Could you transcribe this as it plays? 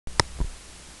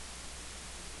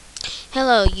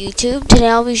Hello YouTube, today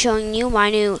I'll be showing you my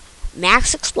new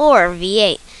Max Explorer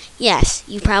V8. Yes,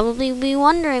 you probably be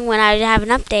wondering when I'd have an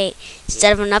update.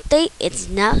 Instead of an update, it's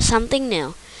not something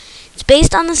new. It's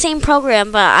based on the same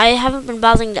program, but I haven't been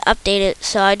bothering to update it,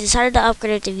 so I decided to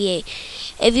upgrade it to V8.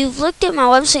 If you've looked at my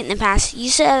website in the past,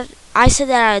 I said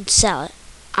that I'd sell it.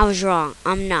 I was wrong,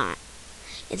 I'm not.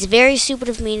 It's very stupid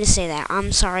of me to say that.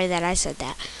 I'm sorry that I said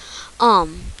that.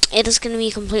 It is going to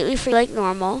be completely free like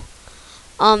normal.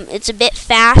 It's a bit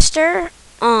faster.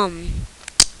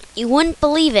 You wouldn't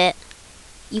believe it.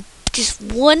 You just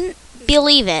wouldn't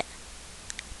believe it.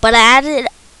 But I added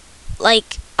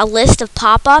like a list of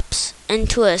pop-ups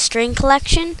into a string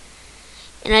collection,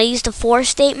 and I used a for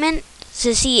statement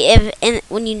to see if,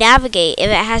 when you navigate,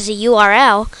 if it has a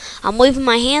URL. I'm waving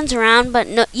my hands around, but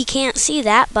no, you can't see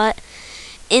that. But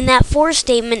in that for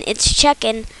statement, it's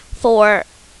checking for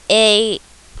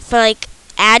like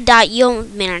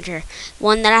add.yield manager,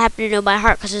 one that I happen to know by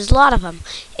heart because there's a lot of them.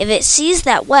 If it sees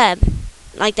that web,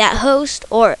 like that host,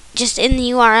 or just in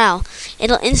the URL,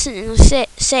 it'll instantly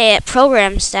say at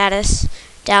program status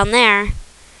down there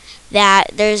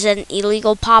that there's an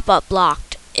illegal pop-up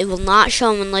blocked. It will not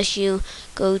show them unless you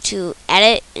go to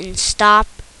edit and stop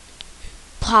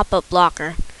pop-up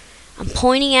blocker. I'm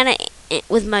pointing at it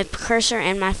with my cursor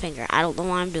and my finger. I don't know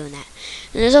why I'm doing that.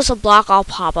 And there's also block all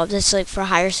pop-ups. That's like for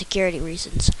higher security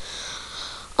reasons.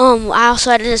 I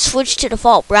also had to switch to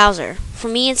default browser. For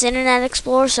me, it's Internet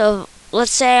Explorer. So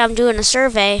let's say I'm doing a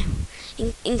survey,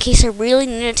 in case I really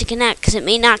need it to connect, because it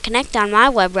may not connect on my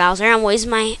web browser. I'm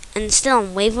waving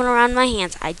around my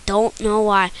hands. I don't know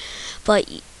why, but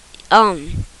you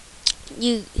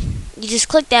just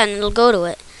click that and it'll go to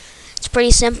it. It's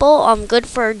pretty simple. Good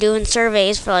for doing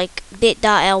surveys for like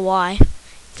bit.ly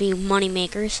for you money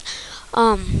makers.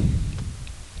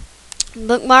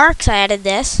 Bookmarks, I added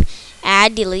this.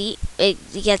 Add, delete. It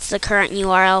gets the current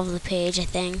URL of the page, I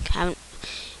think. I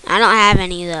don't have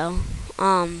any though.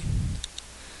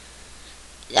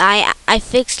 I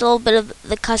fixed a little bit of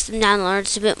the custom download.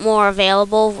 It's a bit more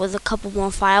available with a couple more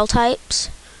file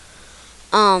types.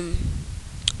 That's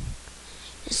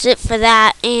it for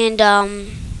that. And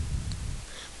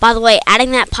by the way,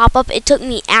 adding that pop-up, it took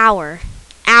me hours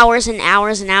and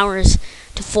hours and hours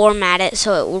to format it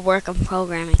so it would work on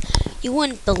programming. You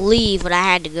wouldn't believe what I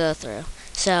had to go through.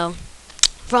 So,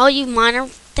 for all you minor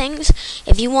things,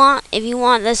 if you want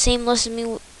the same list of me,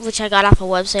 which I got off a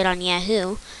website on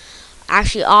Yahoo,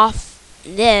 actually off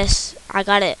this, I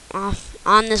got it off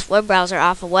on this web browser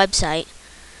off a website.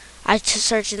 I just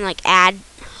searched in like ad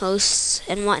hosts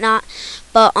and whatnot,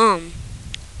 but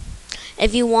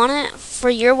if you want it for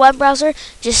your web browser,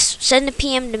 just send a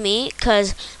PM to me,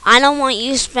 because I don't want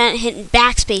you hitting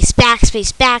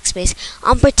backspace.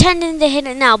 I'm pretending to hit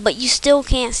it now, but you still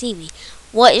can't see me.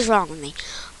 What is wrong with me?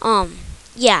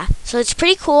 Yeah, so it's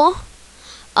pretty cool.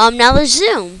 Now there's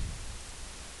zoom.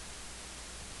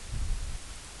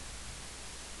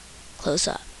 Close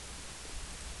up.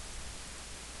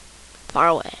 Far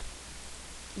away.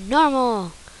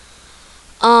 Normal.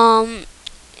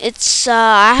 It's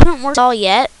I haven't worked all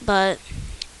yet, but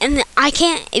I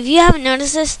can't. If you haven't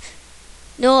noticed this,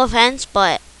 no offense,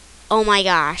 but oh my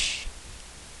gosh,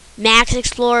 Max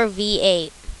Explorer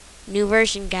V8, new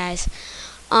version, guys.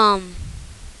 In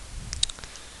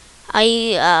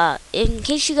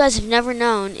case you guys have never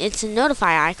known, it's a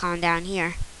notify icon down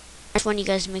here. I just want you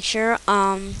guys to make sure.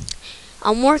 I'm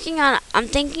thinking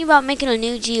about making a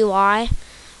new GUI.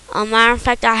 Matter of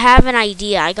fact, I have an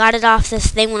idea. I got it off this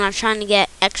thing when I was trying to get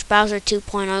WebBrowser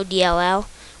 2.0 DLL,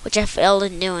 which I failed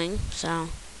in doing, so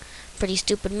pretty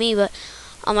stupid of me. But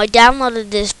I downloaded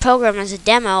this program as a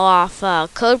demo off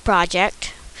Code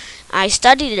Project. I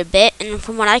studied it a bit, and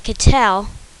from what I could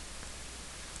tell,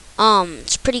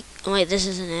 it's pretty. Wait, this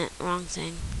isn't it. Wrong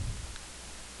thing.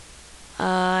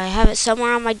 I have it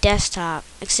somewhere on my desktop.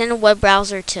 Extended web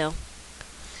browser 2.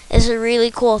 It's a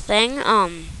really cool thing.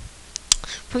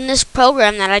 From this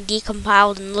program that I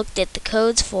decompiled and looked at the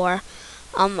codes for,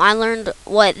 I learned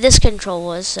what this control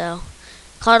was. So,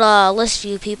 called list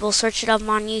view. People search it up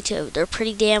on YouTube. They're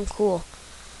pretty damn cool.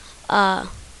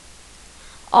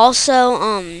 Also,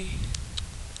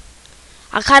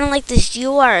 I kind of like this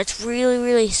UI. It's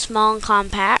really small and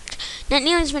compact. Not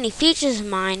nearly as many features as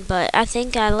mine, but I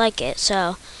think I like it.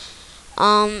 So,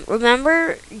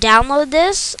 remember, download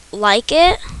this, like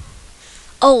it.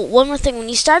 Oh, one more thing. When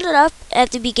you start it up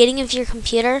at the beginning of your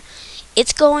computer,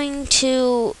 it's going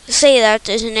to say that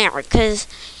there's an error, because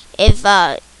if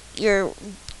your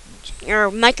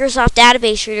Microsoft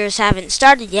database readers haven't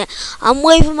started yet, I'm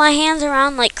waving my hands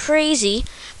around like crazy,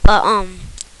 but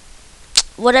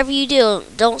whatever you do,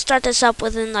 don't start this up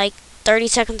within like 30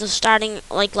 seconds of starting,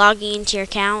 like logging into your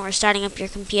account or starting up your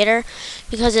computer,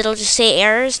 because it'll just say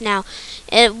errors. Now,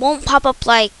 it won't pop up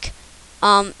like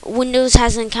Windows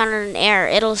has encountered an error.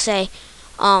 It'll say,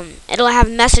 it'll have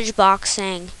a message box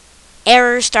saying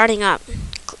error starting up.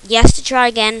 Yes to try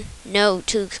again, no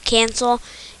to cancel,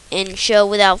 and show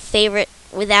without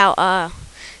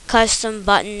custom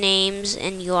button names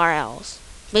and URLs.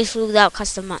 Basically without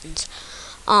custom buttons.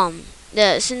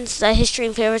 Since the history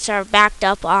and favorites are backed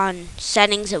up on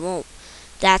settings, it won't.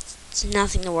 That's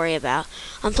nothing to worry about.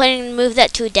 I'm planning to move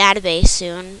that to a database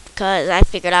soon because I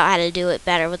figured out how to do it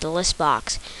better with the list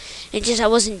box. It's just I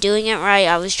wasn't doing it right.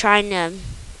 I was trying to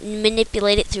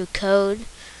manipulate it through code.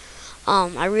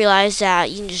 I realized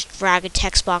that you can just drag a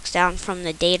text box down from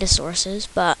the data sources,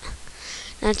 but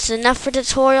that's enough for the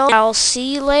tutorial. I'll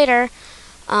see you later.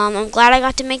 I'm glad I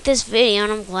got to make this video,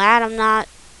 and I'm glad I'm not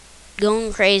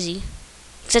going crazy.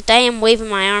 Except I am waving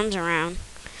my arms around.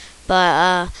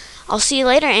 But I'll see you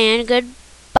later, and goodbye.